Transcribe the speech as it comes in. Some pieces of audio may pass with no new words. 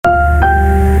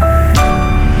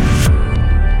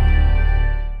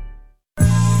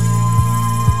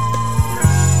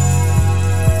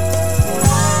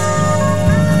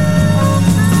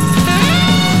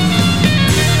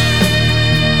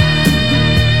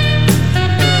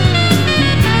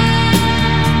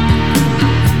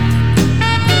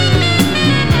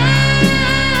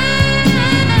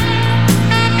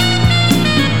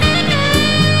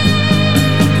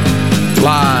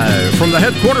From the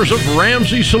headquarters of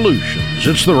Ramsey Solutions,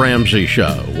 it's The Ramsey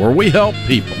Show, where we help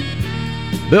people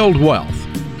build wealth,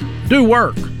 do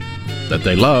work that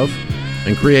they love,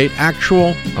 and create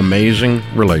actual amazing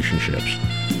relationships.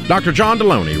 Dr. John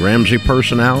Deloney, Ramsey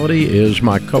personality, is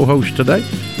my co-host today.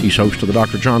 He's host of the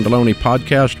Dr. John Deloney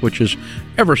podcast, which is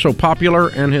ever so popular,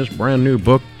 and his brand new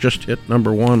book just hit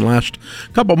number one last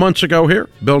couple months ago here,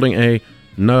 Building a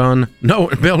Non-Anxious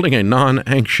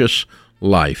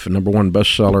Life, number one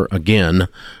bestseller again,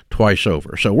 twice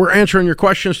over. So we're answering your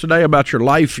questions today about your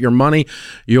life, your money,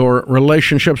 your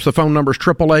relationships. The phone number is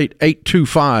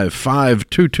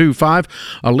 888-825-5225.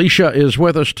 Alicia is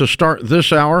with us to start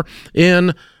this hour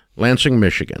in Lansing,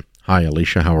 Michigan. Hi,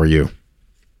 Alicia. How are you?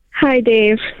 Hi,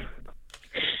 Dave.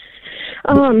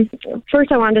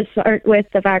 First, I wanted to start with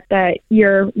the fact that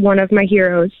you're one of my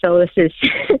heroes. So this is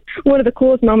one of the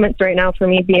coolest moments right now for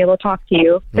me being able to talk to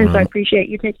you. And so I appreciate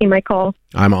you taking my call.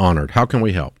 I'm honored. How can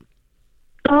we help?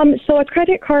 So a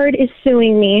credit card is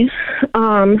suing me,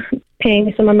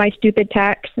 paying some of my stupid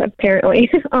tax, apparently.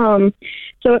 So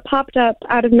it popped up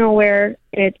out of nowhere.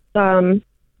 I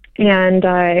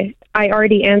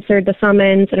already answered the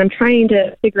summons, and I'm trying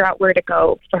to figure out where to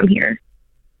go from here.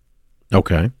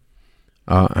 Okay.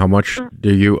 How much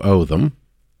do you owe them?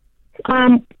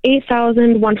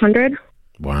 $8,100.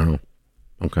 Wow.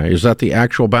 Okay. Is that the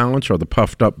actual balance or the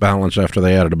puffed up balance after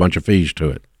they added a bunch of fees to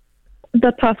it?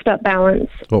 The puffed up balance.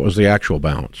 What was the actual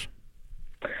balance?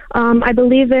 I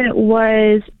believe it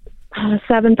was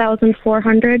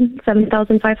 $7,400,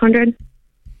 $7,500.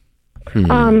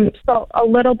 So a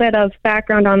little bit of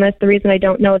background on this. The reason I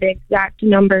don't know the exact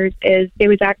numbers is it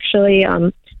was actually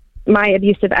my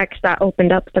abusive ex that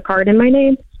opened up the card in my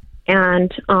name,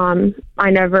 and I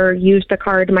never used the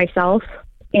card myself,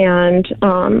 and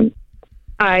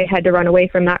I had to run away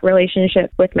from that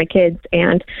relationship with my kids,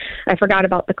 and I forgot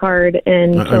about the card.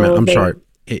 And I'm sorry,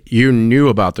 you knew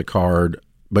about the card,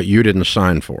 but you didn't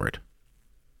sign for it.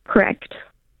 Correct.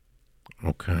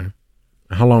 Okay.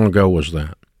 How long ago was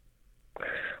that?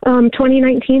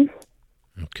 2019.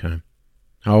 Okay.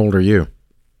 How old are you?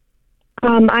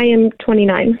 I am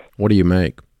 29. What do you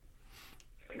make?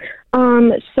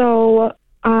 So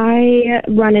I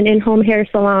run an in-home hair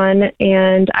salon,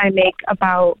 and I make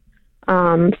about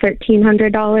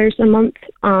 $1,300 a month.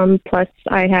 Plus,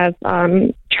 I have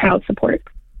child support.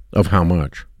 Of how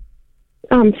much?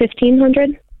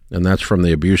 $1,500. And that's from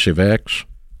the abusive ex?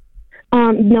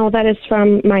 No, that is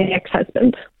from my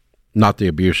ex-husband. Not the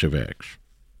abusive ex.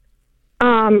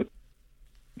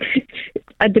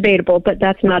 Debatable, but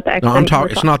that's not the ex. No,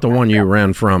 it's not the one you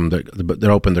ran from that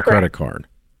opened the credit card.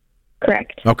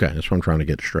 Correct. Okay, that's what I'm trying to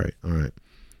get straight. All right.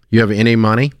 You have any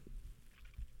money?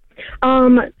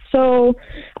 So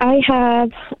I have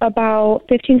about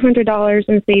 $1,500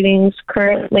 in savings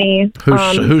currently.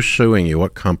 Who's suing you?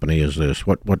 What company is this?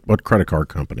 What credit card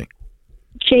company?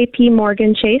 JP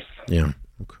Morgan Chase. Yeah.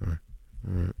 Okay.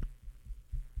 All right.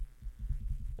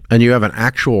 And you have an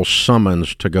actual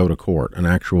summons to go to court,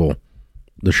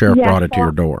 the sheriff brought it to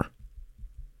your door.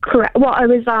 Correct. Well, I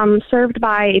was served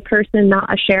by a person,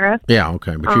 not a sheriff. Yeah,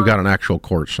 okay, but you got an actual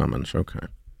court summons, okay.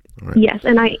 All right. Yes,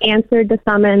 and I answered the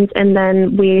summons, and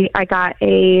then I got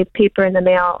a paper in the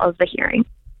mail of the hearing.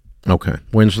 Okay.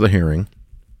 When's the hearing?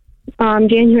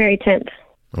 January 10th.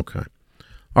 Okay.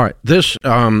 All right. Let's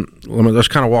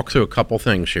kind of walk through a couple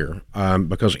things here,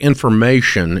 because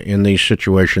information in these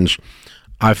situations,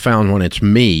 I found when it's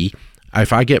me,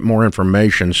 if I get more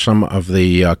information, some of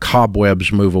the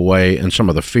cobwebs move away and some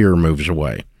of the fear moves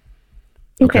away.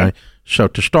 Okay. So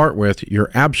to start with, your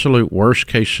absolute worst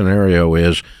case scenario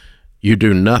is you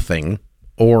do nothing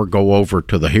or go over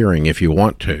to the hearing if you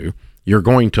want to. You're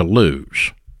going to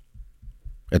lose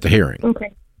at the hearing.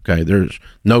 Okay. Okay, there's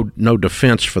no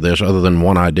defense for this other than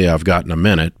one idea I've got in a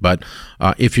minute. But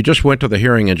if you just went to the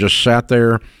hearing and just sat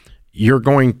there, you're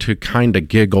going to kind of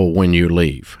giggle when you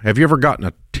leave. Have you ever gotten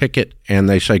a ticket and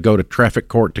they say go to traffic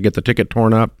court to get the ticket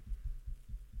torn up?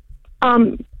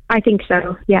 I think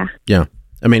so, yeah. Yeah.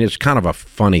 I mean, it's kind of a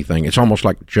funny thing. It's almost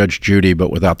like Judge Judy,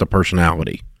 but without the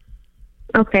personality.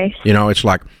 Okay. You know, it's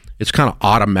like, it's kind of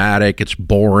automatic. It's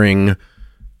boring.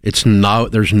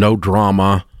 There's no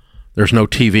drama. There's no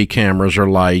TV cameras or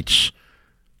lights.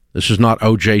 This is not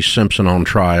O.J. Simpson on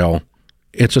trial.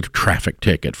 It's a traffic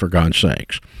ticket, for God's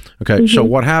sakes. Okay, So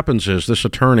what happens is this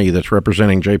attorney that's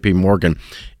representing J.P. Morgan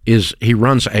he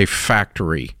runs a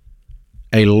factory,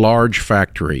 a large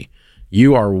factory.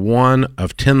 You are one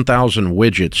of 10,000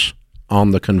 widgets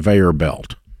on the conveyor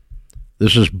belt.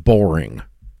 This is boring.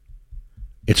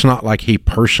 It's not like he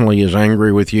personally is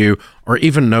angry with you or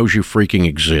even knows you freaking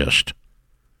exist.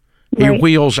 Right. He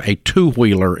wheels a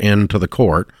two-wheeler into the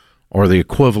court or the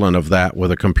equivalent of that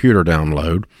with a computer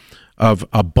download, of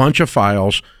a bunch of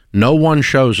files. No one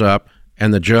shows up,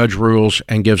 and the judge rules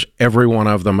and gives every one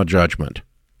of them a judgment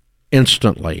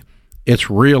instantly. It's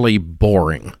really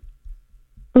boring.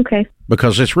 Okay.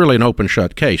 Because it's really an open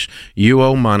shut case. You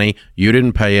owe money, you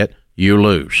didn't pay it, you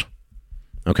lose.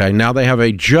 Okay, now they have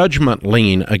a judgment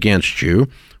lien against you,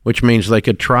 which means they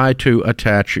could try to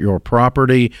attach your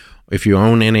property, if you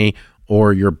own any,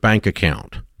 or your bank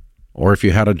account. Or if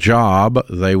you had a job,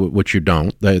 which you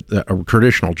don't, a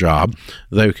traditional job,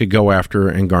 they could go after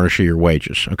and garnish your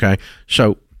wages. Okay,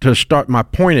 so to start, my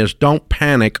point is, don't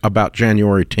panic about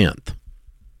January 10th.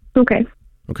 Okay.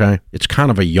 Okay, it's kind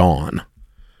of a yawn.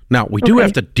 Now, we do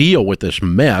have to deal with this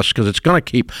mess because it's going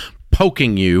to keep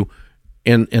poking you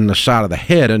in the side of the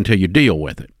head until you deal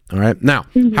with it. All right. Now,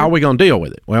 how are we going to deal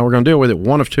with it? Well, we're going to deal with it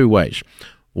one of two ways.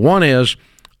 One is,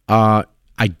 I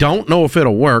don't know if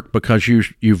it'll work because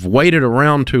you've waited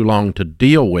around too long to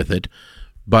deal with it,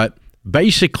 but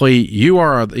basically you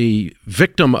are the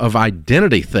victim of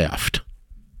identity theft.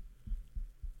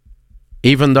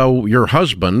 Even though your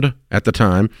husband, at the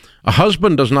time, a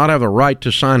husband does not have a right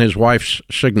to sign his wife's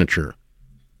signature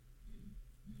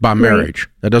by marriage.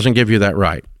 Right. That doesn't give you that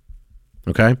right.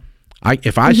 Okay?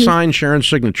 If I sign Sharon's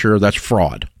signature, that's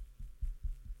fraud.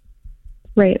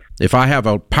 Right. If I have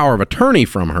a power of attorney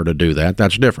from her to do that,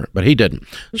 that's different. But he didn't.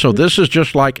 So this is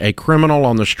just like a criminal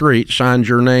on the street signed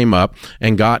your name up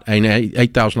and got an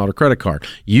 $8,000 credit card.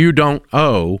 You don't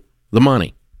owe the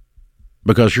money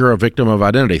because you're a victim of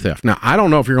identity theft. Now, I don't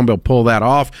know if you're going to be able to pull that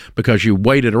off because you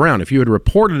waited around. If you had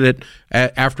reported it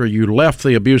after you left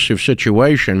the abusive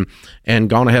situation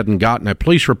and gone ahead and gotten a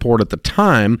police report at the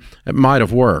time, it might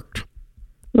have worked.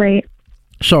 Right.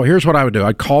 So here's what I would do.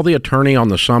 I'd call the attorney on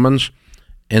the summons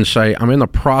and say, I'm in the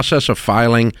process of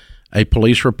filing a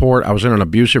police report. I was in an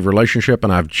abusive relationship,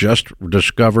 and I've just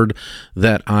discovered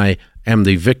that I am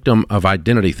the victim of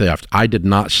identity theft. I did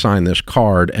not sign this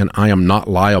card, and I am not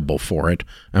liable for it.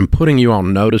 I'm putting you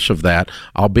on notice of that.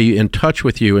 I'll be in touch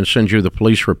with you and send you the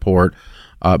police report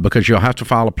because you'll have to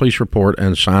file a police report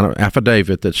and sign an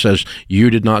affidavit that says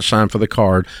you did not sign for the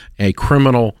card. A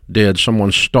criminal did.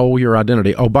 Someone stole your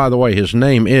identity. Oh, by the way, his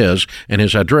name is and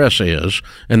his address is,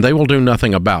 and they will do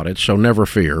nothing about it, so never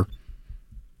fear.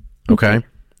 Okay?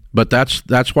 But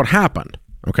that's what happened.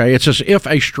 Okay? It's as if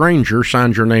a stranger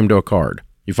signed your name to a card.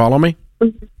 You follow me?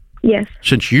 Yes.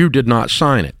 Since you did not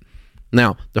sign it.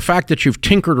 Now, the fact that you've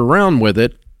tinkered around with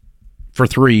it for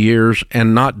 3 years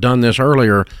and not done this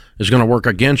earlier is going to work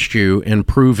against you in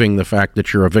proving the fact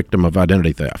that you're a victim of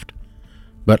identity theft.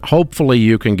 But hopefully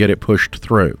you can get it pushed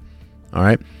through. All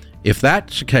right? If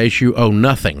that's the case, you owe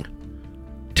nothing.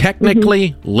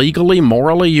 Technically, legally,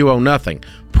 morally, you owe nothing.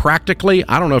 Practically,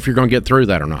 I don't know if you're going to get through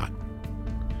that or not.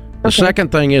 The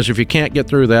second thing is, if you can't get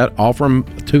through that, offer them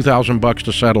 $2,000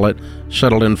 to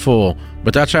settle in full.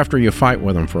 But that's after you fight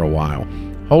with them for a while.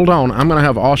 Hold on, I'm going to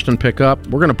have Austin pick up.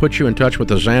 We're going to put you in touch with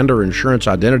the Zander Insurance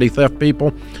identity theft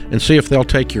people and see if they'll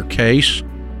take your case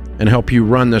and help you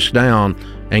run this down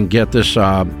and get this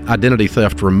identity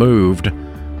theft removed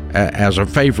as a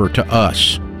favor to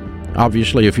us.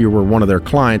 Obviously, if you were one of their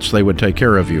clients, they would take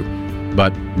care of you.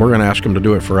 But we're going to ask them to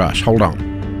do it for us. Hold on.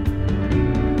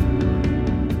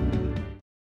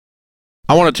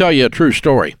 I want to tell you a true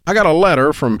story. I got a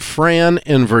letter from Fran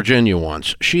in Virginia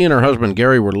once. She and her husband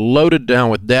Gary were loaded down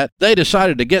with debt. They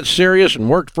decided to get serious and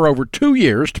worked for over 2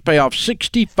 years to pay off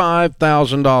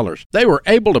 $65,000. They were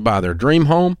able to buy their dream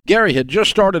home. Gary had just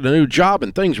started a new job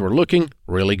and things were looking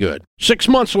really good. 6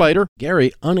 months later,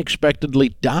 Gary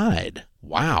unexpectedly died.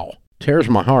 Wow. Tears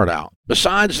my heart out.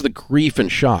 Besides the grief and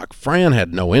shock, Fran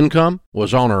had no income,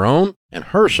 was on her own, and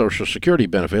her Social Security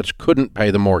benefits couldn't pay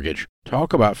the mortgage.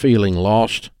 Talk about feeling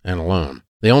lost and alone.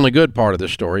 The only good part of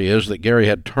this story is that Gary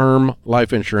had term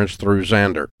life insurance through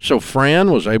Zander, so Fran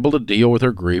was able to deal with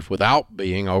her grief without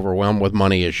being overwhelmed with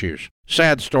money issues.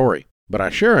 Sad story, but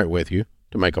I share it with you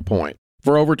to make a point.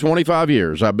 For over 25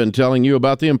 years, I've been telling you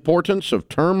about the importance of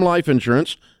term life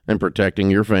insurance and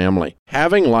protecting your family.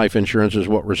 Having life insurance is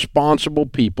what responsible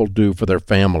people do for their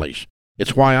families.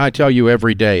 It's why I tell you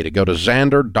every day to go to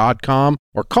Zander.com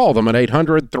or call them at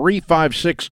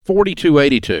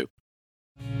 800-356-4282.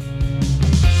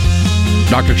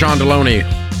 Dr. John Deloney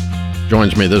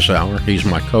joins me this hour. He's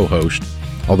my co-host,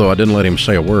 although I didn't let him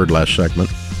say a word last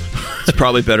segment. It's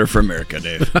probably better for America,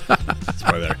 Dave. It's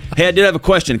probably better. Hey, I did have a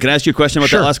question. Can I ask you a question about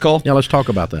that last call? Yeah, let's talk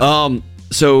about that.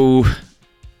 So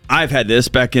I've had this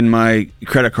back in my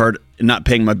credit card not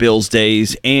paying my bills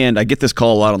days, and I get this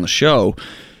call a lot on the show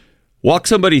Walk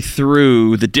somebody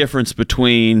through the difference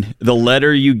between the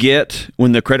letter you get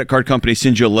when the credit card company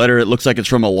sends you a letter. It looks like it's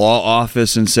from a law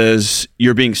office and says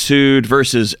you're being sued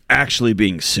versus actually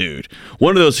being sued.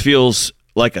 One of those feels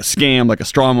like a scam, like a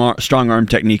strong arm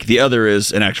technique. The other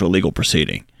is an actual legal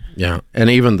proceeding. Yeah, and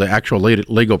even the actual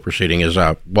legal proceeding, as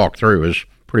I walk through, is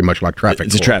pretty much like traffic.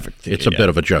 It's a traffic ticket. It's a bit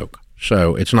of a joke.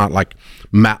 So it's not like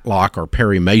Matlock or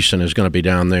Perry Mason is going to be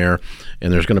down there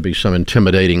and there's going to be some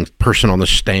intimidating person on the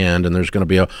stand and there's going to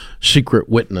be a secret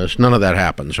witness. None of that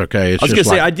happens, okay? I was going to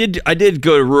say, I did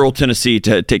go to rural Tennessee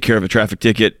to take care of a traffic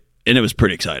ticket, and it was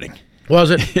pretty exciting. Was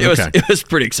it? It was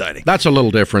pretty exciting. That's a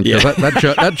little different. Yeah.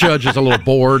 That judge is a little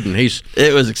bored, and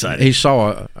it was exciting. He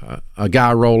saw a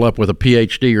guy roll up with a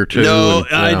PhD or two. No,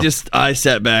 and, I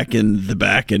sat back in the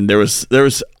back, and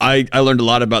I learned a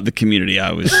lot about the community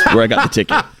where I got the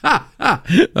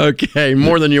ticket. Okay,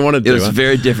 more than you wanted to. It was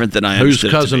very different than I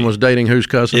understood. Whose cousin was dating whose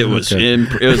cousin? It was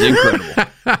incredible.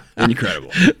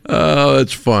 Incredible. Oh,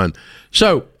 it's fun.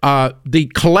 So the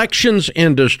collections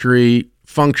industry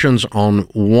functions on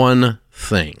one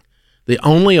thing. The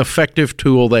only effective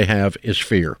tool they have is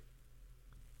fear.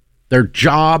 Their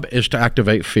job is to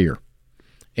activate fear.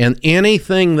 And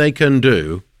anything they can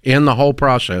do in the whole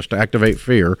process to activate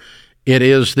fear, it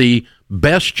is the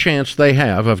best chance they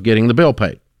have of getting the bill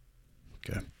paid.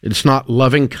 Okay. It's not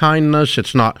loving kindness.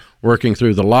 It's not working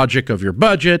through the logic of your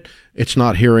budget. It's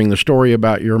not hearing the story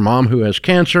about your mom who has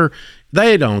cancer.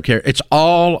 They don't care. It's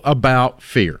all about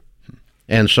fear.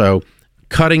 And so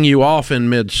cutting you off in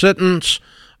mid-sentence.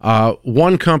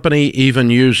 One company even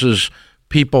uses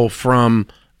people from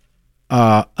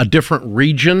a different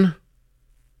region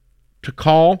to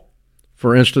call.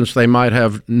 For instance, they might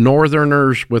have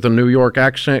Northerners with a New York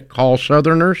accent call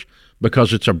Southerners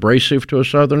because it's abrasive to a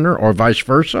Southerner, or vice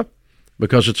versa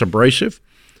because it's abrasive.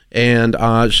 And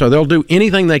so they'll do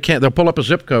anything they can. They'll pull up a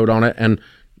zip code on it and,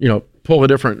 pull a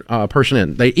different person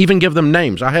in. They even give them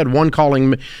names. I had one calling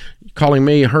me.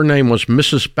 Her name was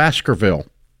Mrs. Baskerville,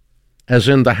 as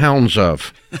in the hounds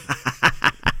of.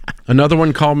 Another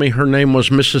one called me. Her name was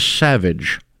Mrs.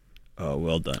 Savage. Oh,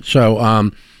 well done. So,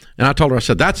 and I told her, I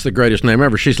said, that's the greatest name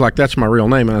ever. She's like, that's my real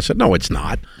name. And I said, no, it's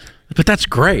not. But that's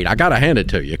great. I got to hand it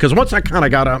to you. Because once I kind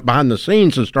of got out behind the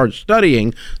scenes and started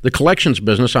studying the collections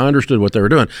business, I understood what they were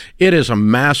doing. It is a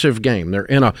massive game.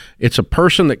 It's a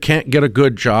person that can't get a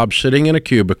good job sitting in a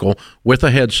cubicle with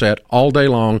a headset all day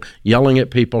long, yelling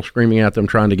at people, screaming at them,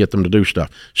 trying to get them to do stuff.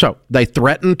 So they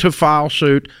threaten to file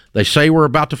suit. They say we're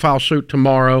about to file suit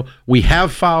tomorrow. We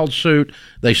have filed suit.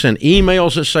 They send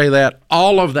emails that say that.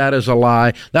 All of that is a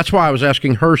lie. That's why I was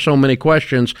asking her so many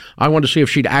questions. I wanted to see if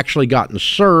she'd actually gotten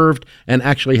served and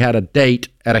actually had a date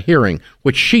at a hearing,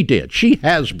 which she did. She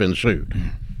has been sued.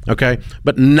 Okay?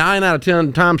 But 9 out of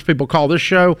 10 times people call this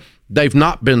show, they've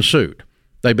not been sued.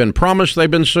 They've been promised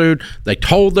they've been sued. They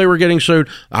told they were getting sued.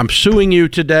 I'm suing you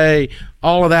today.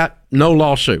 All of that, no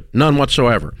lawsuit, none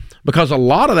whatsoever. Because a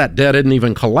lot of that debt isn't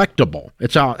even collectible.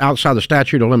 It's outside the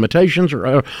statute of limitations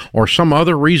or some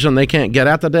other reason they can't get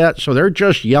at the debt. So they're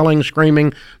just yelling,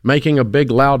 screaming, making a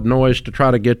big loud noise to try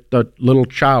to get the little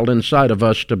child inside of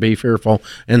us to be fearful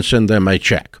and send them a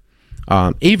check.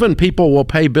 Even people will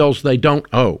pay bills they don't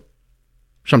owe.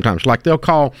 Sometimes, like they'll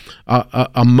call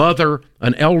a mother,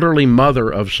 an elderly mother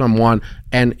of someone,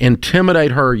 and intimidate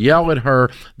her, yell at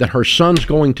her that her son's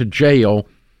going to jail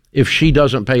if she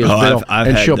doesn't pay his bill,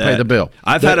 and she'll pay the bill.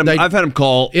 I've had him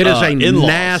call. It is a in-laws.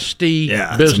 nasty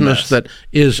business that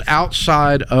is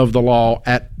outside of the law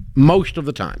at most of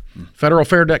the time. Federal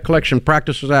Fair Debt Collection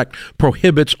Practices Act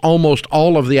prohibits almost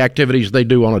all of the activities they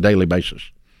do on a daily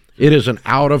basis. It is an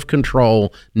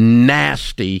out-of-control,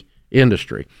 nasty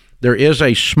industry. There is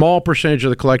a small percentage of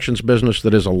the collections business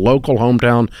that is a local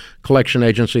hometown collection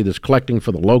agency that's collecting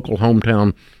for the local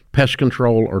hometown pest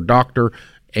control or doctor,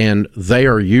 and they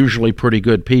are usually pretty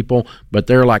good people, but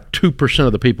they're like 2%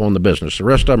 of the people in the business. The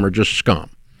rest of them are just scum.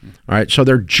 All right, so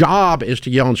their job is to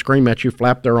yell and scream at you,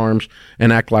 flap their arms,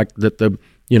 and act like that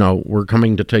we're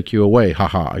coming to take you away,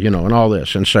 haha, and all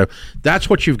this. And so that's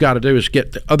what you've got to do is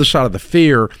get the other side of the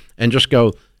fear and just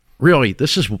go, really,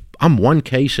 I'm one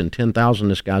case in 10,000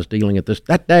 this guy's dealing at this.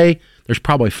 That day, there's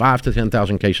probably 5,000 to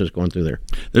 10,000 cases going through there.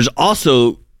 There's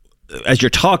also, as you're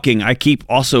talking, I keep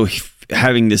also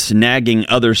having this nagging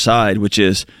other side, which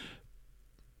is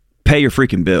pay your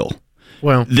freaking bill.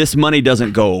 Well, this money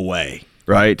doesn't go away,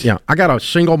 right? Yeah, I got a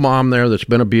single mom there that's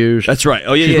been abused. That's right.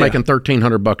 Oh yeah, she's making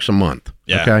 $1,300 a month.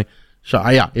 Yeah. Okay. So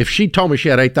if she told me she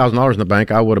had $8,000 in the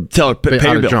bank, I would have pay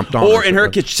your bill. Jumped on. Or in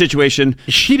her situation,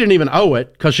 she didn't even owe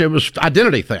it because it was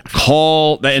identity theft.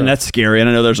 And that's scary. And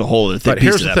I know there's a whole other thing. But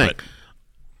here's the thing: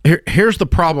 Here's the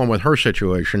problem with her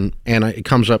situation, and it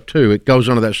comes up too. It goes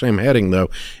under that same heading,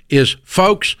 though, is,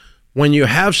 folks, when you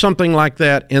have something like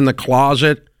that in the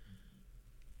closet,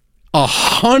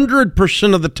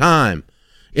 100% of the time,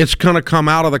 it's going to come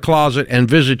out of the closet and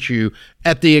visit you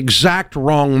at the exact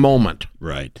wrong moment.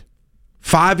 Right.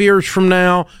 5 years from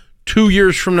now, 2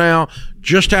 years from now,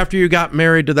 just after you got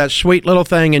married to that sweet little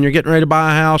thing and you're getting ready to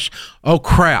buy a house, oh,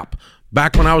 crap.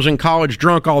 Back when I was in college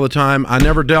drunk all the time, I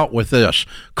never dealt with this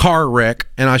car wreck,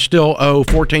 and I still owe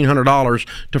 $1,400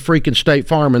 to freaking State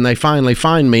Farm, and they finally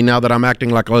find me now that I'm acting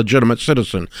like a legitimate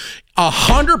citizen.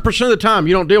 100% of the time,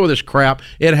 you don't deal with this crap.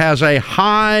 It has a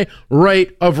high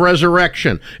rate of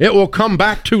resurrection. It will come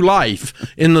back to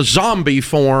life in the zombie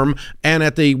form and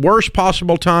at the worst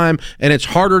possible time, and it's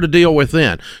harder to deal with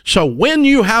then. So when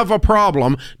you have a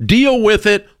problem, deal with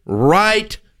it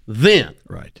right then.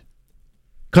 Right.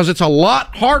 Because it's a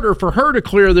lot harder for her to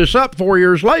clear this up 4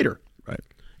 years later. Right.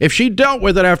 If she dealt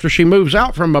with it after she moves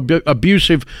out from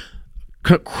abusive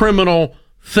criminal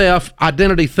theft,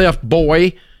 identity theft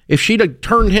boy, if she'd have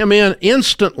turned him in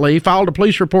instantly, filed a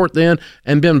police report then,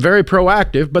 and been very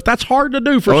proactive, but that's hard to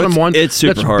do for someone it's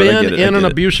super that's hard. been in an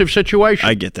abusive situation.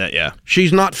 I get that, yeah.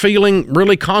 She's not feeling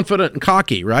really confident and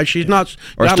cocky, right? She's not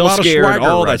or got still a lot scared. of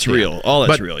swagger. All right that's then. real. All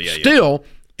that's but real, yeah. Still,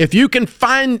 if you can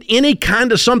find any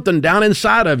kind of something down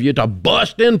inside of you to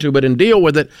bust into it and deal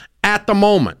with it at the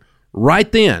moment,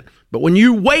 right then. But when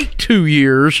you wait 2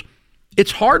 years,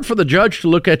 it's hard for the judge to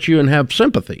look at you and have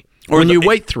sympathy. Or when you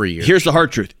wait 3 years. Here's the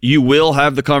hard truth. You will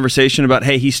have the conversation about,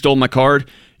 hey, he stole my card.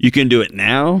 You can do it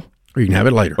now. Or you can have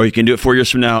it later. Or you can do it 4 years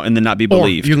from now and then not be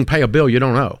believed. Or you can pay a bill you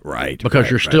don't owe. Right. Because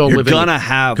you're still You're living. You're going to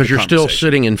have because you're still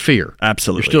sitting in fear.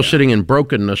 Absolutely. You're still sitting in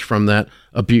brokenness from that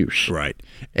abuse. Right.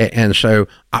 And so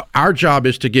our job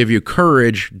is to give you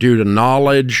courage due to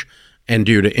knowledge and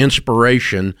due to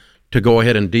inspiration to go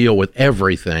ahead and deal with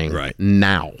everything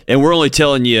now. And we're only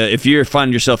telling you, if you're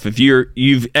finding yourself, if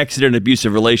you've exited an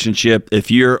abusive relationship,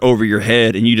 if you're over your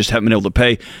head and you just haven't been able to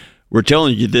pay, we're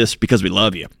telling you this because we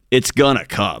love you. It's going to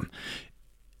come.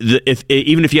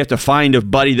 Even if you have to find a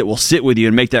buddy that will sit with you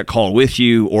and make that call with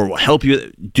you or will help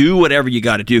you, do whatever you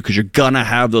got to do because you're going to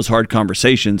have those hard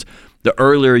conversations. The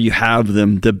earlier you have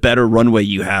them, the better runway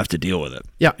you have to deal with it.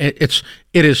 Yeah, it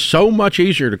is so much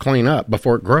easier to clean up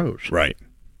before it grows. Right.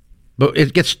 But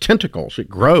it gets tentacles. It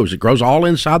grows all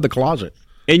inside the closet.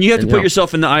 And you have to put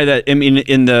yourself in the eye that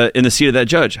in the seat of that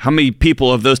judge. How many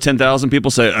people of those 10,000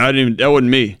 people say, that wasn't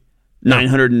me?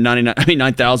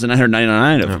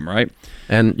 9,999 of them, right?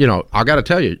 And I got to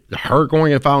tell you, her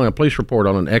going and filing a police report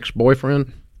on an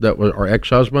ex-boyfriend or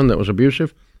ex-husband that was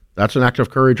abusive, that's an act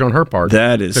of courage on her part.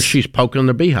 That is, because she's poking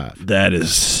the beehive. That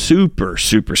is super,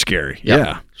 super scary.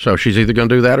 Yeah. So she's either going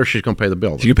to do that or she's going to pay the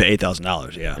bill. She's going to pay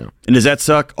 $8,000. Yeah. And does that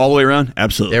suck all the way around?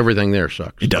 Absolutely. Everything there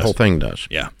sucks. It does. The whole thing does.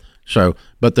 Yeah. So,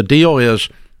 but the deal is,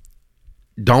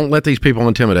 don't let these people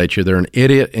intimidate you. They're an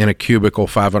idiot in a cubicle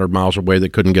 500 miles away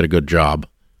that couldn't get a good job.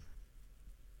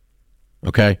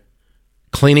 Okay?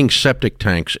 Cleaning septic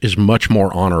tanks is much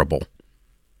more honorable.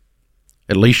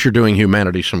 At least you're doing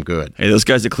humanity some good. Hey, those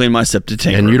guys that clean my septic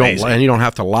tank and are you amazing. don't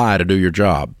have to lie to do your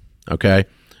job. Okay?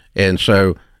 And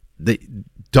so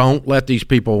don't let these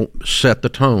people set the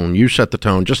tone. You set the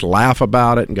tone. Just laugh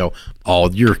about it and go, oh,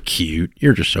 you're cute.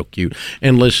 You're just so cute.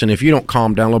 And listen, if you don't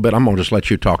calm down a little bit, I'm going to just let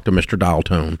you talk to Mr. Dial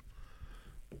Tone.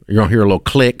 You're going to hear a little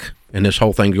click, and this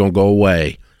whole thing's going to go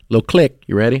away. Little click.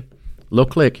 You ready?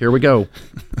 Little click. Here we go.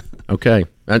 Okay.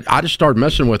 And I just started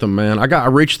messing with them, man. I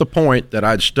reached the point that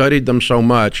I'd studied them so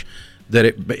much that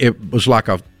it was like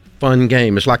a fun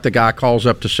game. It's like the guy calls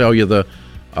up to sell you the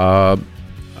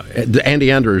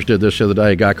Andy Andrews did this the other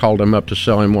day. A guy called him up to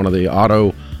sell him one of the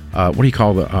auto, what do you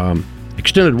call the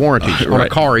extended warranties on a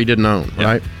car he didn't own,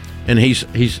 right? And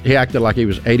he acted like he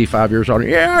was 85 years old.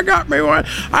 Yeah, I got me one.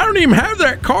 I don't even have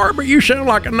that car, but you sound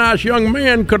like a nice young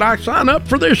man. Could I sign up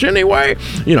for this anyway?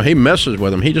 He messes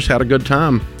with him. He just had a good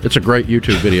time. It's a great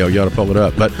YouTube video. You ought to pull it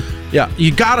up. But yeah,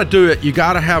 you got to do it. You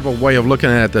got to have a way of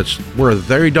looking at it that's where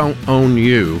they don't own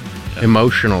you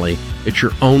emotionally. It's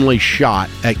your only shot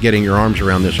at getting your arms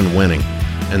around this and winning.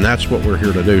 And that's what we're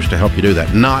here to do, is to help you do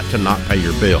that, not to not pay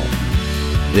your bill.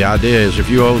 The idea is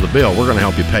if you owe the bill, we're going to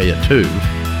help you pay it too.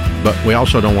 But we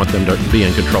also don't want them to be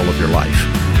in control of your life.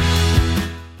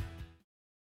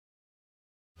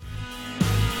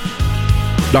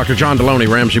 Dr. John Deloney,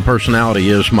 Ramsey Personality,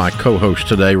 is my co-host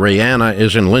today. Rayanna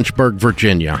is in Lynchburg,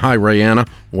 Virginia. Hi, Rayanna.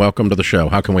 Welcome to the show.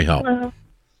 How can we help?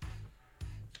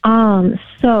 Hello.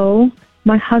 So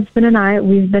my husband and I,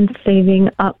 we've been saving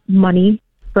up money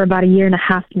for about 1.5 years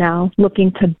now,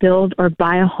 looking to build or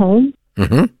buy a home.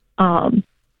 Mm-hmm.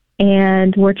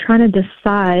 And we're trying to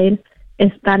decide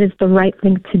if that is the right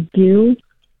thing to do,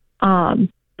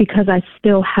 because I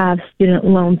still have student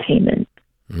loan payments.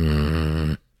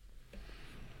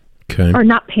 Okay. Or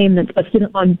not payments, but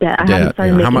student loan debt. I haven't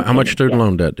started making How much student yet.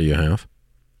 loan debt do you have?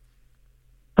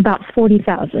 About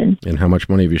 $40,000. And how much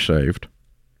money have you saved?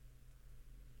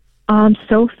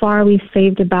 So far, we've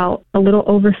saved about a little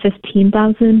over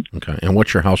 $15,000. Okay. And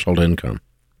what's your household income?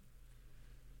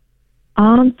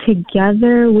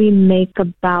 Together we make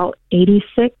about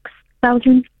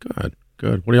 $86,000.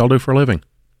 Good. What do y'all do for a living?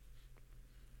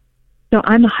 So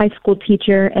I'm a high school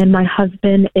teacher, and my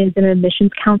husband is an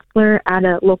admissions counselor at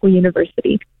a local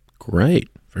university. Great.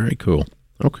 Very cool.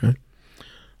 Okay.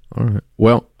 All right.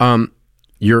 Well,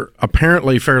 you're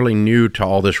apparently fairly new to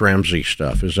all this Ramsey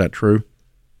stuff. Is that true?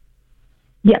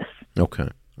 Yes. Okay.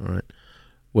 All right.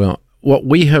 Well, what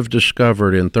we have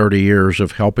discovered in 30 years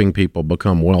of helping people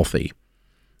become wealthy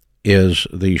is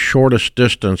the shortest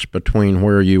distance between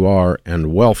where you are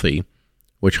and wealthy,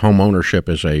 which home ownership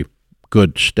is a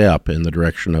good step in the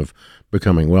direction of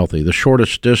becoming wealthy. The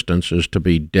shortest distance is to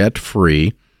be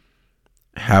debt-free,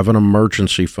 have an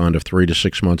emergency fund of 3 to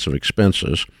 6 months of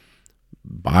expenses,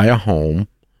 buy a home,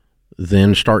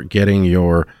 then start getting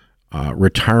your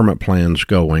retirement plans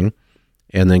going,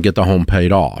 and then get the home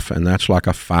paid off. And that's like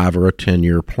a 5 or a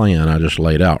 10-year plan I just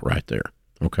laid out right there,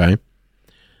 okay?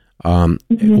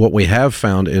 What we have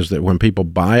found is that when people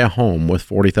buy a home with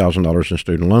 $40,000 in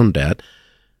student loan debt,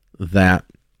 that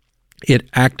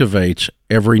it activates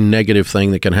every negative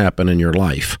thing that can happen in your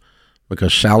life,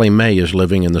 because Sally Mae is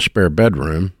living in the spare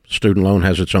bedroom, student loan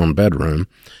has its own bedroom,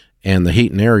 and the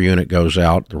heat and air unit goes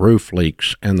out, the roof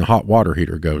leaks, and the hot water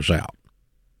heater goes out.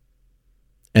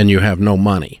 And you have no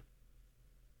money.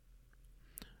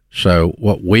 So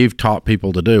what we've taught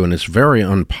people to do, and it's very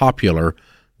unpopular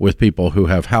with people who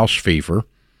have house fever,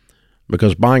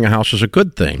 because buying a house is a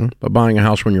good thing, but buying a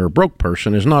house when you're a broke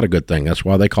person is not a good thing. That's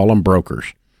why they call them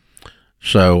brokers.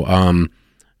 So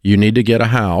you need to get a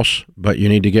house, but you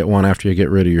need to get one after you get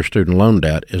rid of your student loan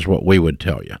debt, is what we would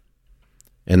tell you.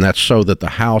 And that's so that the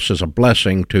house is a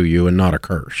blessing to you and not a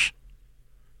curse.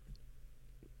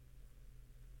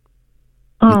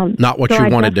 Not what you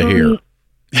wanted to hear.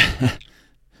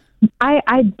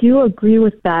 I do agree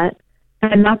with that,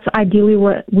 and that's ideally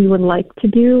what we would like to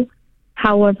do.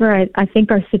 However, I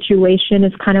think our situation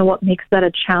is kind of what makes that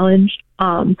a challenge.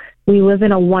 We live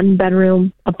in a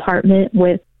 1-bedroom apartment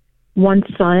with one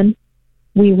son.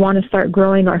 We want to start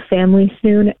growing our family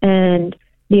soon, and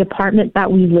the apartment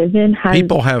that we live in has...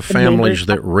 People have families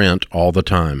that rent all the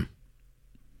time.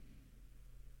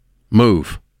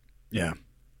 Move. Yeah.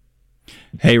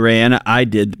 Hey, Rayanna, I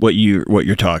did what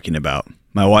you're talking about.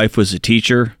 My wife was a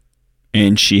teacher,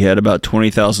 and she had about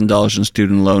 $20,000 in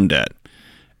student loan debt.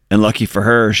 And lucky for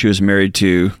her, she was married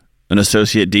to an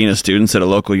associate dean of students at a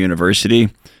local university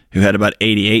who had about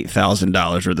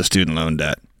 $88,000 worth of student loan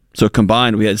debt. So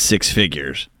combined, we had 6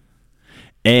 figures.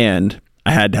 And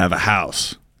I had to have a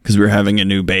house because we were having a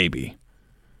new baby.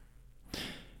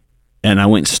 And I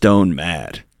went stone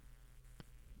mad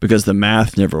because the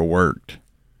math never worked.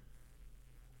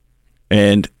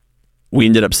 And we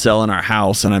ended up selling our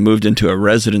house, and I moved into a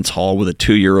residence hall with a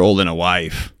 2-year-old and a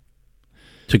wife.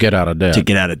 To get out of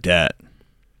debt.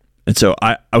 And so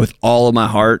I, with all of my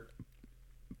heart,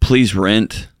 please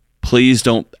rent. Please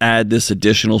don't add this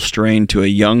additional strain to a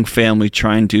young family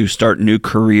trying to start new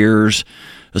careers,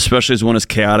 especially as one as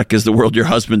chaotic as the world your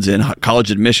husband's in.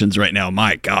 College admissions right now,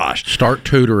 my gosh. Start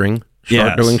tutoring,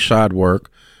 start doing side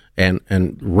work, and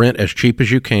rent as cheap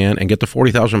as you can, and get the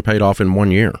 $40,000 paid off in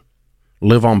 1 year.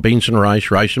 Live on beans and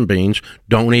rice and beans.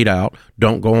 Don't eat out.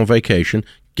 Don't go on vacation.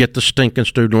 Get the stinking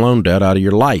student loan debt out of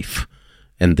your life,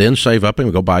 and then save up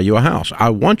and go buy you a house.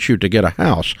 I want you to get a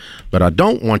house, but I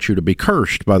don't want you to be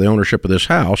cursed by the ownership of this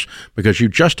house because you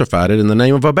justified it in the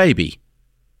name of a baby.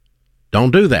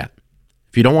 Don't do that.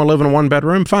 If you don't want to live in a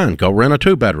 1-bedroom, fine. Go rent a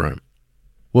 2-bedroom.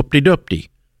 Whoop-de-doop-de.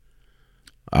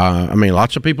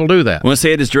 Lots of people do that. I want to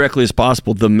say it as directly as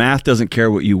possible. The math doesn't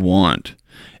care what you want.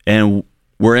 And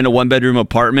we're in a 1-bedroom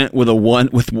apartment with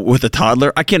a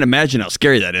toddler. I can't imagine how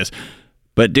scary that is.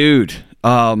 But dude,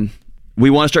 we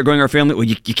want to start growing our family. Well,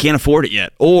 you can't afford it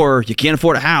yet. Or you can't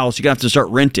afford a house. You're going to have to start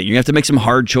renting. You have to make some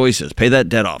hard choices. Pay that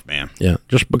debt off, man. Yeah.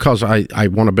 Just because I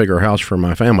want a bigger house for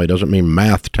my family doesn't mean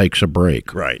math takes a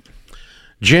break. Right.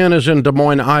 Jen is in Des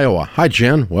Moines, Iowa. Hi,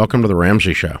 Jen. Welcome to the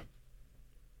Ramsey Show.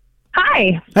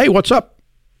 Hi. Hey, what's up?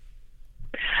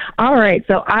 All right,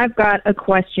 so I've got a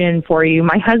question for you.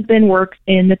 My husband works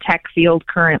in the tech field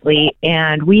currently,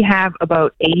 and we have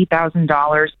about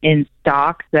 $80,000 in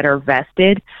stocks that are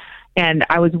vested. And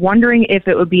I was wondering if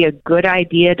it would be a good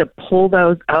idea to pull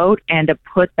those out and to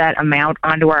put that amount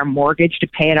onto our mortgage to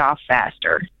pay it off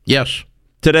faster. Yes.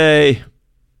 Today.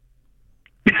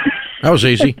 That was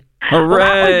easy. Hooray. Well,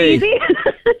 that was easy.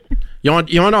 You want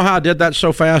to know how I did that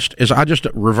so fast? Is I just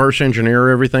reverse engineer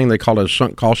everything. They call it a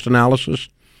sunk cost analysis.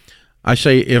 I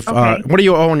say what do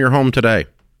you owe on your home today?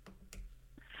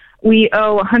 We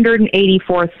owe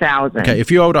 $184,000. Okay, if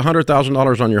you owed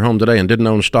 $100,000 on your home today and didn't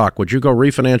own stock, would you go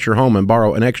refinance your home and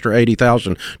borrow an extra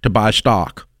 $80,000 to buy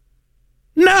stock?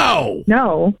 No.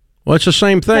 No. Well, it's the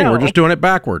same thing. No. We're just doing it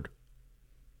backward.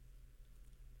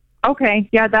 Okay.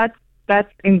 Yeah, that's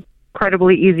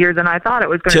incredibly easier than I thought it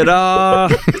was going to Ta-da!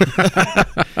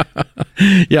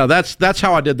 Yeah, that's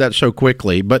how I did that so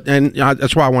quickly.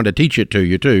 That's why I wanted to teach it to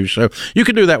you too. So you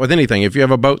can do that with anything. If you have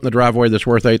a boat in the driveway that's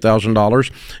worth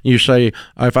 $8,000, you say,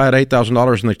 if I had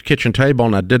 $8,000 in the kitchen table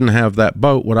and I didn't have that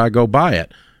boat, would I go buy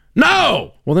it?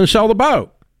 No. Well, then sell the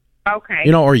boat.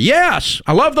 Okay. Or yes,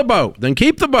 I love the boat. Then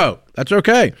keep the boat. That's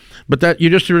okay. But that you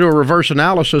just do a reverse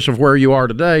analysis of where you are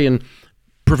today and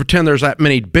pretend there's that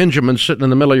many Benjamins sitting in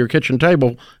the middle of your kitchen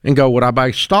table and go, would I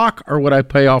buy stock or would I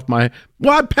pay off I'd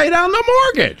pay down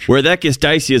the mortgage. Where that gets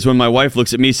dicey is when my wife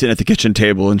looks at me sitting at the kitchen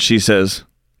table and she says,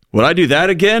 would I do that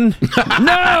again?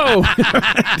 No!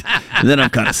 And then I'm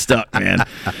kind of stuck, man.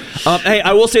 Hey,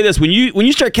 I will say this. When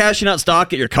you start cashing out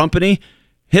stock at your company,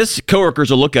 his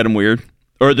coworkers will look at him weird.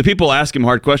 Or the people ask him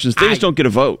hard questions. They just don't get a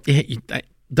vote.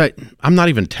 I'm not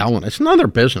even telling. It's none of their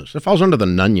business. It falls under the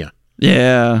nunya.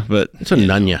 Yeah, but It's a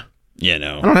nunya. you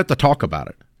know. I don't have to talk about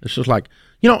it. It's just like,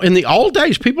 in the old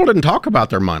days, people didn't talk about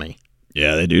their money.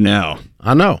 Yeah, they do now.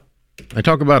 I know. They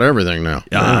talk about everything now.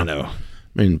 Yeah, I know. I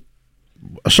mean,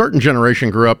 a certain generation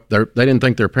grew up, they didn't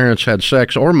think their parents had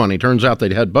sex or money. Turns out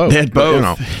they had both. They had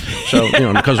both.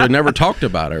 Because they never talked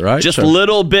about it, right? Just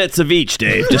little bits of each,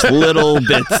 Dave. Just little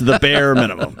bits, the bare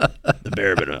minimum. The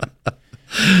bare minimum.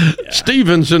 Yeah.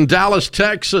 Steven's in Dallas,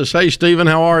 Texas. Hey, Steven,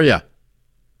 how are you?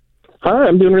 Hi,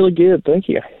 I'm doing really good. Thank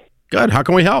you. Good. How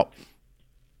can we help?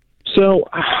 So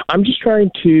I'm just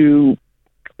trying to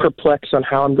perplex on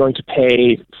how I'm going to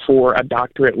pay for a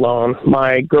doctorate loan.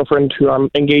 My girlfriend, who I'm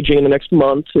engaging in the next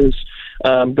month, is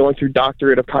going through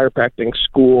doctorate of chiropractic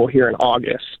school here in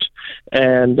August.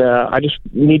 And I just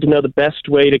need to know the best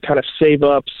way to kind of save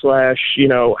up /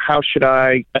 how should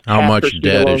I... How much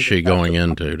debt is she going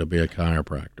into to be a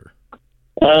chiropractor?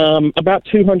 About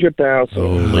 $200,000.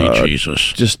 Holy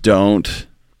Jesus! Just don't.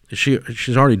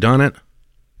 She's already done it?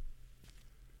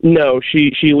 No,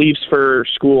 she leaves for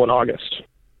school in August.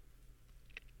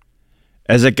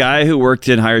 As a guy who worked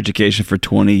in higher education for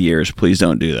 20 years, please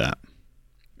don't do that.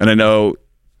 And I know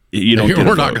you don't.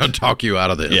 We're not going to talk you out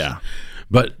of this. Yeah,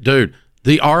 but dude,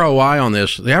 the ROI on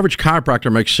this, the average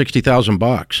chiropractor makes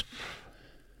 $60,000.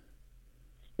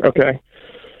 Okay.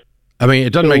 I mean,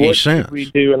 it doesn't make any sense. What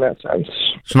should we do in that sense?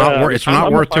 It's not worth. It's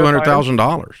not worth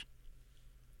 $200,000.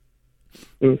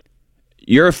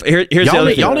 Here's the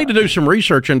other thing. Y'all need to do some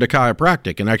research into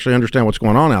chiropractic and actually understand what's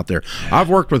going on out there. I've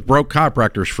worked with broke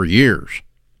chiropractors for years.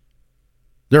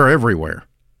 They're everywhere.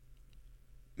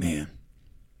 Man,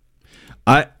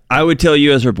 I would tell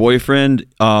you as her boyfriend,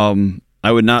 I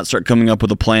would not start coming up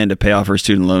with a plan to pay off her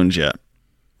student loans yet.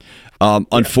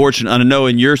 Unfortunately, I know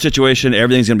in your situation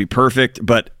everything's going to be perfect,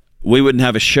 but we wouldn't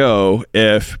have a show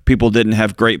if people didn't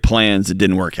have great plans that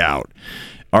didn't work out.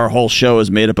 Our whole show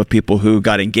is made up of people who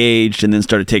got engaged and then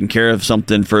started taking care of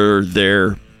something for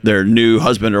their new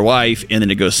husband or wife, and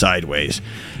then it goes sideways.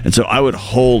 And so I would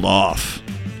hold off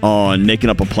on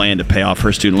making up a plan to pay off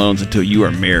her student loans until you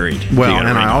are married. Well,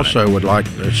 and I also would like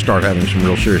to start having some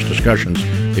real serious discussions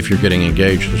if you're getting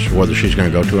engaged as to whether she's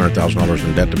going to go $200,000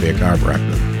 in debt to be a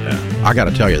chiropractor. Yeah. I got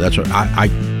to tell you, that's what I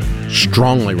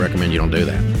strongly recommend you don't do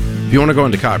that. If you want to go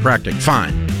into chiropractic,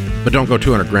 fine, but don't go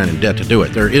 $200,000 in debt to do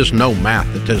it. There is no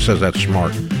math that says that's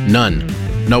smart. None.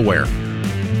 Nowhere.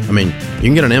 I mean, you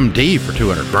can get an MD for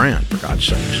 $200,000, for God's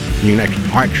sakes. You can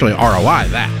actually ROI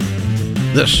that.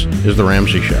 This is The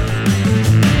Ramsey Show.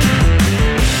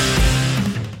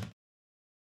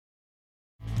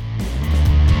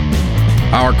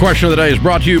 Our question of the day is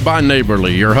brought to you by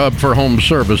Neighborly, your hub for home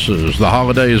services. The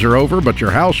holidays are over, but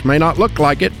your house may not look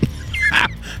like it.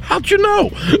 How'd you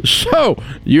know? So,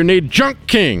 you need Junk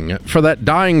King for that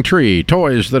dying tree,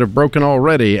 toys that have broken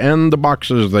already, and the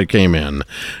boxes they came in.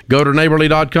 Go to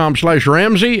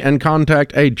neighborly.com/Ramsey and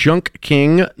contact a Junk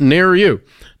King near you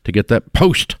to get that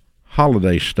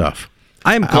post-holiday stuff.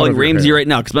 I am calling Ramsey right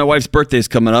now because my wife's birthday is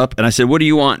coming up, and I said, what do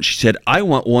you want? She said, I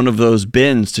want one of those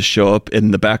bins to show up in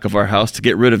the back of our house to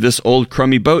get rid of this old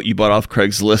crummy boat you bought off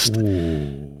Craigslist.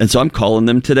 Ooh. And so I'm calling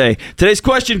them today. Today's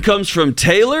question comes from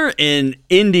Taylor in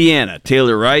Indiana.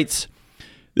 Taylor writes,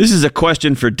 this is a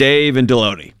question for Dave and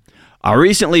Delody. I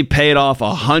recently paid off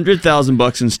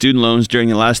 $100,000 in student loans during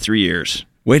the last 3 years.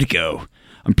 Way to go.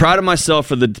 I'm proud of myself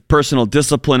for the personal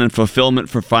discipline and fulfillment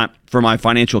for my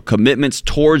financial commitments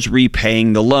towards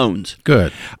repaying the loans.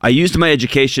 Good. I used my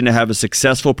education to have a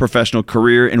successful professional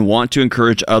career and want to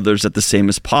encourage others at the same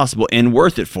as possible and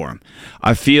worth it for them.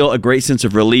 I feel a great sense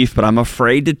of relief, but I'm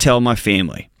afraid to tell my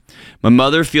family. My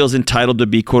mother feels entitled to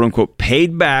be, quote unquote,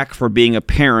 paid back for being a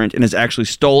parent and has actually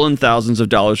stolen thousands of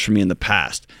dollars from me in the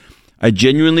past. I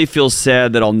genuinely feel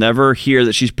sad that I'll never hear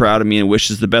that she's proud of me and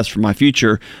wishes the best for my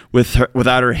future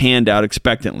without her hand out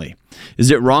expectantly. Is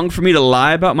it wrong for me to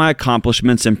lie about my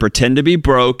accomplishments and pretend to be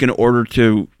broke in order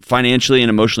to financially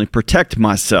and emotionally protect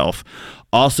myself?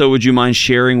 Also, would you mind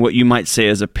sharing what you might say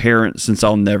as a parent since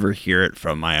I'll never hear it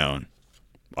from my own?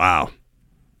 Wow.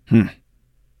 I'm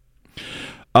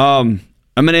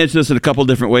going to answer this in a couple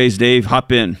different ways, Dave.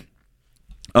 Hop in.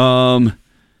 I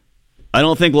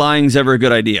don't think lying's ever a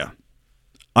good idea.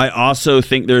 I also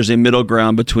think there's a middle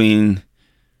ground between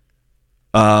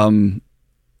entering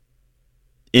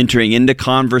into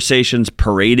conversations,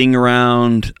 parading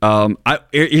around.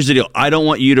 Here's the deal. I don't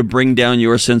want you to bring down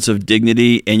your sense of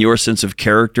dignity and your sense of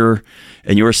character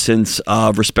and your sense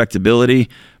of respectability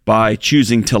by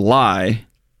choosing to lie.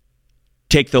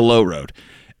 Take the low road.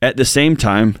 At the same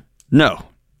time, no.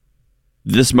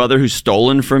 This mother who's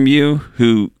stolen from you,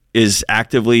 who is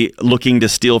actively looking to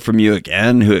steal from you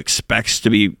again, who expects to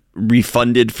be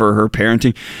refunded for her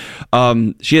parenting,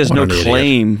 she has no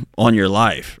claim on your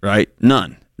life, right?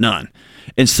 None.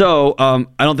 And so I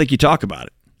don't think you talk about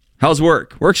it. How's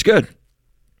work? Work's good.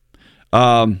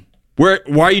 Why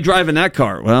are you driving that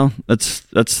car? Well, that's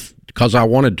because I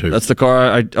wanted to. That's the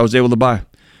car I was able to buy.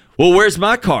 Well, where's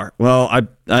my car? Well,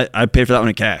 I paid for that one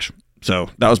in cash. So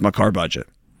that was my car budget.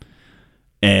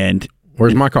 And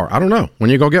where's my car? I don't know.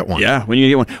 When you go get one. Yeah, when you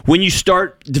get one. When you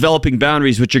start developing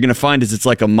boundaries, what you're going to find is it's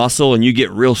like a muscle and you get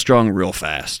real strong real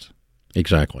fast.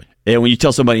 Exactly. And when you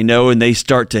tell somebody no and they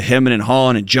start to hemming and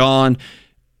hawing and jawing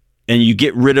and you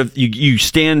get rid of, you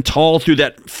stand tall through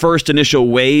that first initial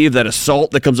wave, that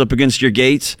assault that comes up against your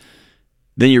gates,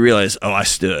 then you realize, oh, I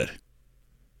stood.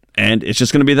 And it's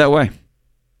just going to be that way.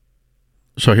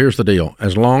 So here's the deal.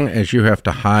 As long as you have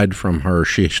to hide from her,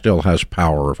 she still has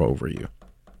power over you.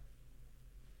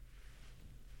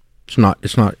 It's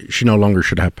not, she no longer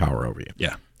should have power over you.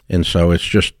 Yeah. And so it's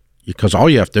just, because all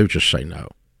you have to do is just say no.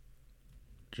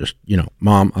 Just,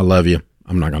 Mom, I love you.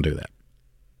 I'm not going to do that.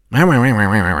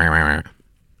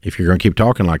 If you're going to keep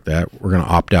talking like that, we're going to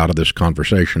opt out of this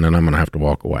conversation and I'm going to have to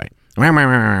walk away.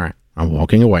 I'm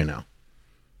walking away now.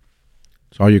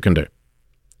 That's all you can do.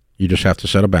 You just have to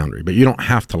set a boundary. But you don't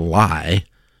have to lie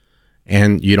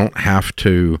and you don't have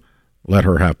to let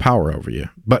her have power over you.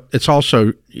 But it's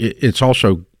also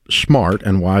smart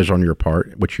and wise on your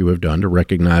part, which you have done, to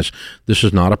recognize this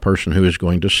is not a person who is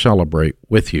going to celebrate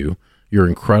with you your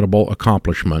incredible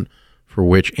accomplishment for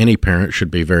which any parent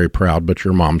should be very proud, but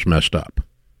your mom's messed up.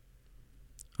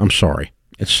 I'm sorry.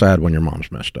 It's sad when your mom's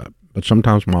messed up, but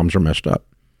sometimes moms are messed up.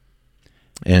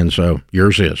 And so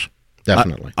yours is,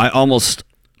 definitely. I almost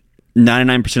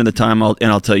 99% of the time, I'll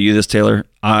tell you this, Taylor,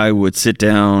 I would sit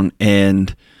down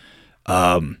and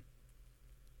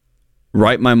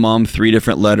write my mom 3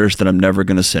 different letters that I'm never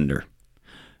going to send her.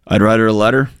 I'd write her a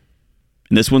letter,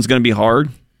 and this one's going to be hard,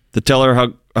 to tell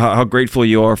her how grateful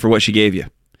you are for what she gave you.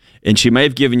 And she may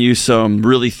have given you some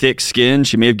really thick skin.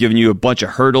 She may have given you a bunch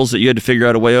of hurdles that you had to figure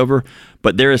out a way over.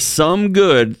 But there is some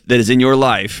good that is in your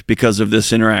life because of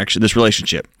this interaction, this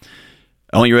relationship.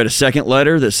 I want you to write a second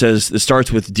letter that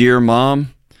starts with, Dear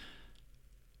Mom,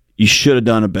 you should have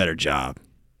done a better job.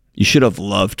 You should have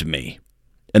loved me.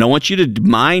 And I want you to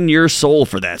mine your soul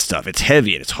for that stuff. It's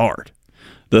heavy and it's hard.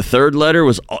 The third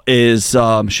letter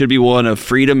should be one of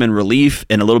freedom and relief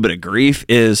and a little bit of grief.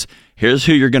 Here's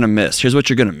who you're going to miss. Here's what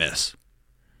you're going to miss.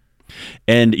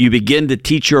 And you begin to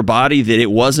teach your body that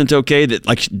it wasn't okay, that,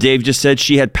 like Dave just said,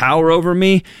 she had power over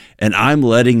me, and I'm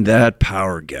letting that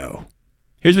power go.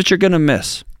 Here's what you're going to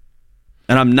miss.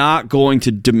 And I'm not going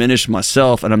to diminish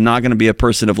myself, and I'm not going to be a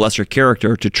person of lesser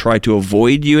character to try to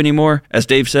avoid you anymore. As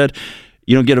Dave said,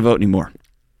 you don't get a vote anymore.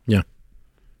 Yeah.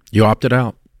 You opted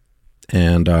out.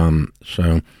 And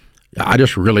so I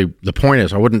just really, the point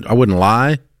is I wouldn't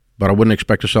lie, but I wouldn't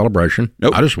expect a celebration.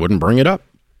 Nope. I just wouldn't bring it up.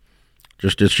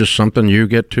 It's just something you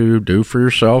get to do for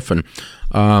yourself. And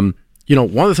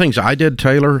One of the things I did,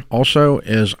 Taylor, also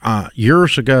is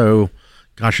years ago,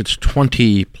 gosh, it's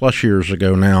 20 plus years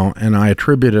ago now, and I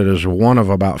attribute it as one of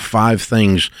about 5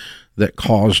 things that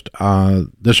caused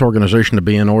this organization to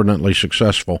be inordinately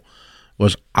successful.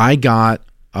 Was I got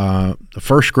the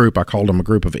first group, I called them a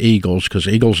group of eagles, because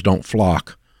eagles don't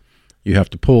flock. You have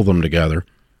to pull them together.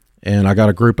 And I got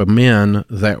a group of men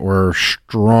that were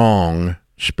strong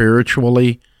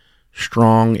spiritually,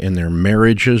 strong in their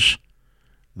marriages.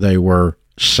 They were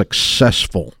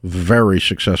successful, very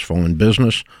successful in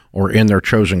business or in their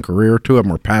chosen career. 2 of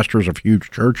them were pastors of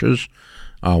huge churches.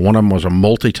 One of them was a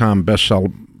multi-time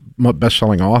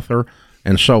best-selling author,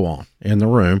 and so on, in the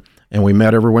room. And we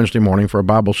met every Wednesday morning for a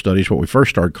Bible study, is what we first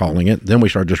started calling it. Then we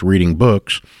started just reading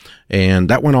books, and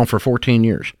that went on for 14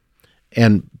 years.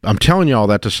 And I'm telling you all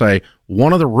that to say,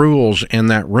 one of the rules in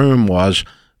that room was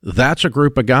that's a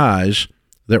group of guys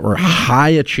that were high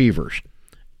achievers,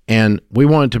 and we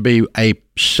wanted to be a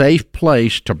safe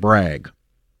place to brag.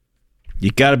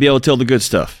 You got to be able to tell the good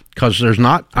stuff. Because there's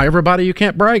not everybody you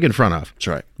can't brag in front of. That's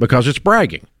right. Because it's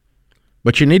bragging.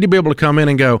 But you need to be able to come in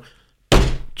and go,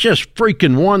 just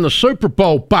freaking won the Super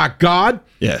Bowl, by God.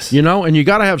 Yes. And you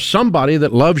got to have somebody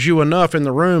that loves you enough in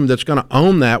the room that's going to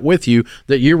own that with you,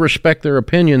 that you respect their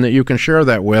opinion, that you can share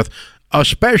that with,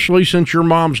 especially since your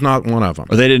mom's not one of them.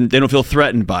 Or they don't feel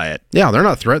threatened by it. Yeah, they're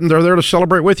not threatened. They're there to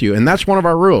celebrate with you. And that's one of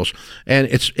our rules. And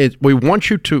we want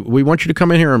you to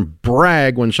come in here and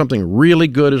brag when something really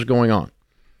good is going on.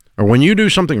 Or when you do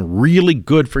something really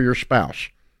good for your spouse.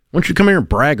 I want you to come here and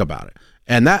brag about it.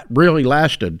 And that really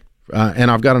lasted.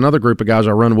 And I've got another group of guys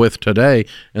I run with today,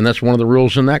 and that's one of the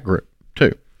rules in that group,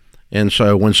 too. And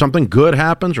so when something good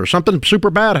happens or something super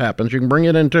bad happens, you can bring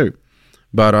it in, too.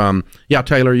 But, yeah,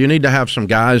 Taylor, you need to have some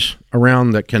guys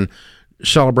around that can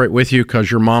celebrate with you,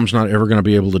 because your mom's not ever going to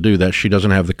be able to do that. She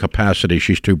doesn't have the capacity.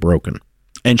 She's too broken.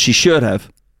 And she should have,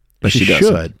 but she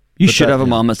doesn't. Should. You should have a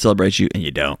mom that celebrates you, and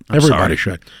you don't. Everybody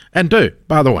should. And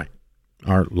by the way,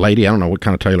 our lady, I don't know what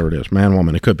kind of Taylor it is, man,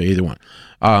 woman, it could be either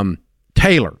one.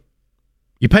 Taylor,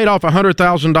 you paid off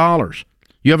 $100,000.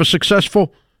 You have a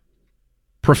successful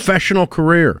professional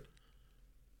career.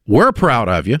 We're proud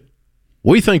of you.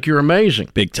 We think you're amazing.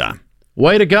 Big time.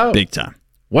 Way to go. Big time.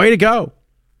 Way to go.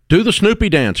 Do the Snoopy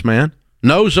dance, man.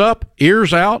 Nose up,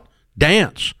 ears out,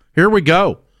 dance. Here we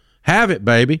go. Have it,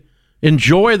 baby.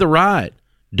 Enjoy the ride.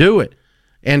 Do it.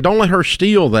 And don't let her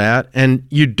steal that. And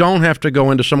you don't have to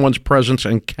go into someone's presence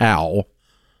and cow,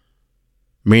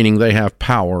 meaning they have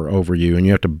power over you, and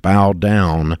you have to bow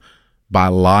down by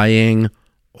lying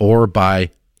or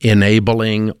by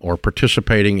enabling or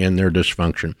participating in their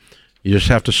dysfunction. You just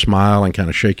have to smile and kind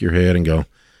of shake your head and go,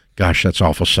 gosh, that's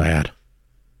awful sad.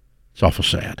 It's awful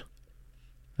sad.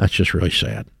 That's just really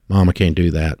sad. Mama can't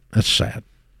do that. That's sad.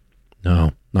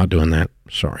 No, not doing that.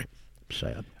 Sorry.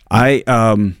 Sad.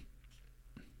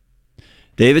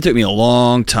 Dave, it took me a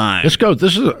long time. This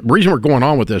is the reason we're going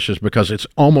on with this is because it's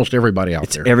almost everybody out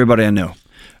there. Everybody I know.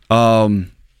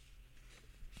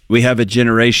 We have a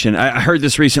generation. I heard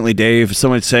this recently, Dave.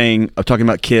 Someone saying, I'm talking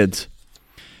about kids,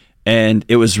 and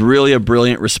it was really a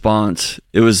brilliant response.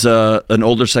 It was an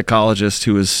older psychologist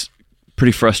who was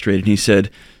pretty frustrated. He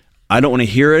said, I don't want to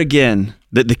hear it again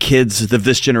that the kids of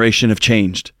this generation have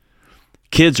changed.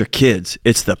 Kids are kids.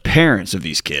 It's the parents of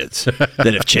these kids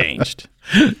that have changed.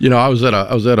 I was at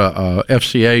a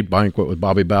FCA banquet with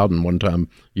Bobby Bowden one time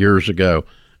years ago,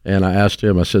 and I asked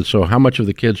him, I said, so how much have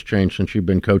the kids changed since you've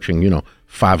been coaching,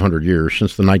 500 years,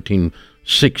 since the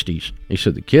 1960s? He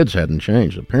said the kids hadn't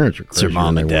changed. The parents are crazier than their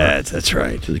mom and dads. Were. That's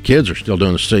right. So the kids are still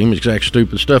doing the same exact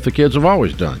stupid stuff the kids have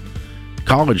always done.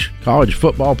 College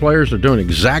football players are doing the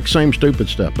exact same stupid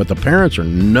stuff, but the parents are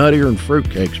nuttier than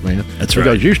fruitcakes, man. That's right.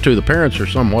 Because used to, the parents are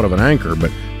somewhat of an anchor,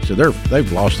 but so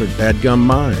they've lost their dadgum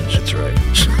minds. That's right.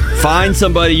 Find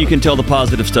somebody you can tell the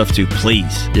positive stuff to,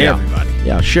 please. Yeah. Everybody.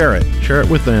 Yeah, share it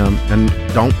with them, and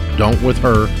don't with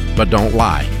her, but don't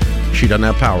lie. She doesn't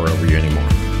have power over you anymore.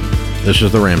 This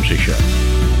is The Ramsey Show.